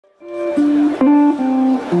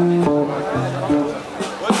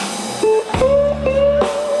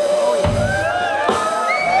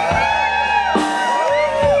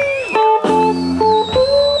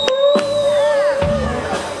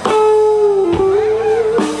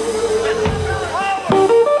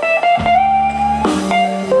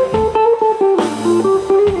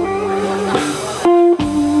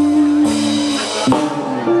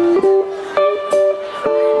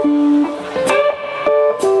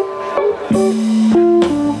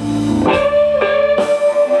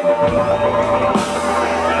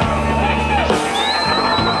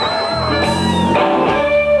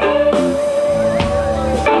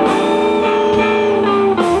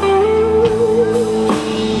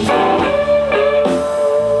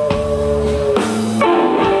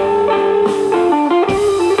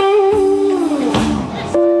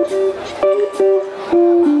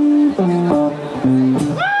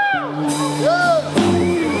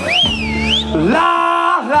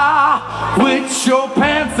with your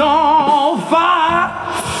pants on fire.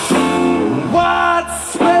 White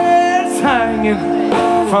spares hanging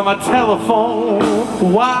from a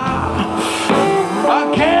telephone wire.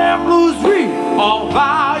 A gambler's read all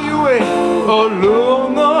evaluate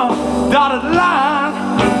along the dotted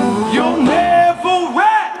line. You'll never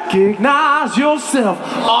recognize yourself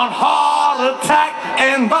on heart attack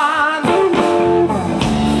and vine.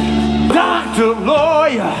 Doctor,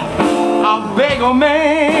 lawyer, a beggar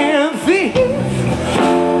man, thief,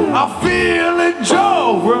 I feel it,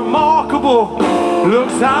 Joe, remarkable,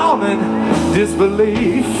 looks out in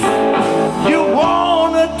disbelief. You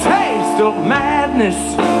want a taste of madness,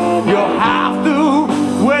 you'll have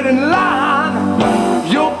to wait in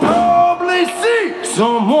line. You'll probably see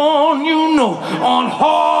someone you know on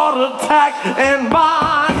heart attack and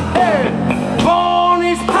vine. Hey,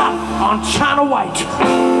 Bonnie's hot on China White,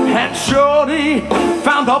 and Shorty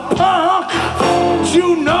found a punk.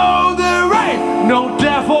 You know there ain't no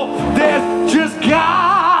devil, there's just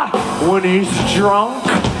God when he's drunk.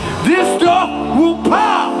 This stuff will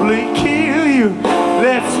probably kill you.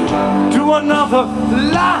 Let's do another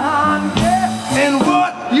line. Yeah. And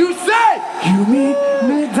what you say? You meet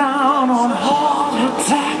me down on heart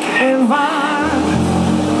attack and vine.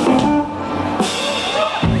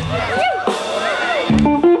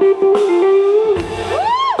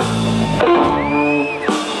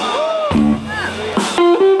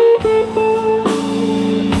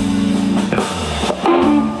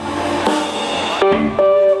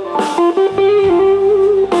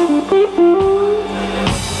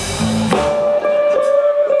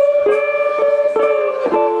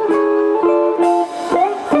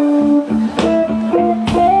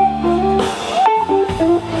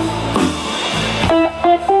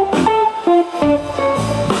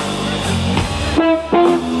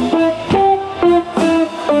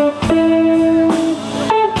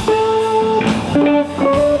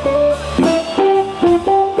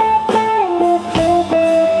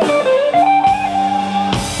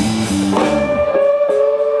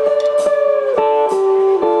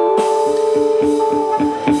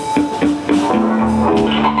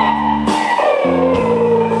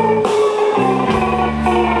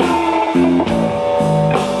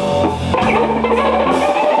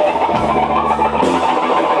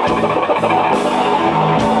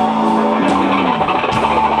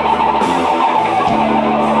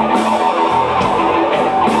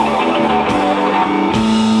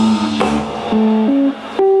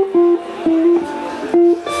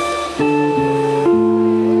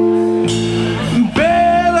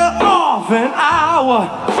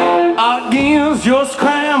 Against your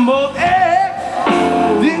scrambled eggs,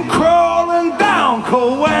 then crawling down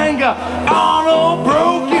Coanga on a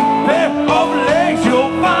broken pair of legs. You'll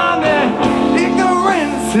find that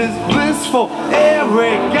ignorance is blissful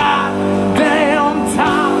every goddamn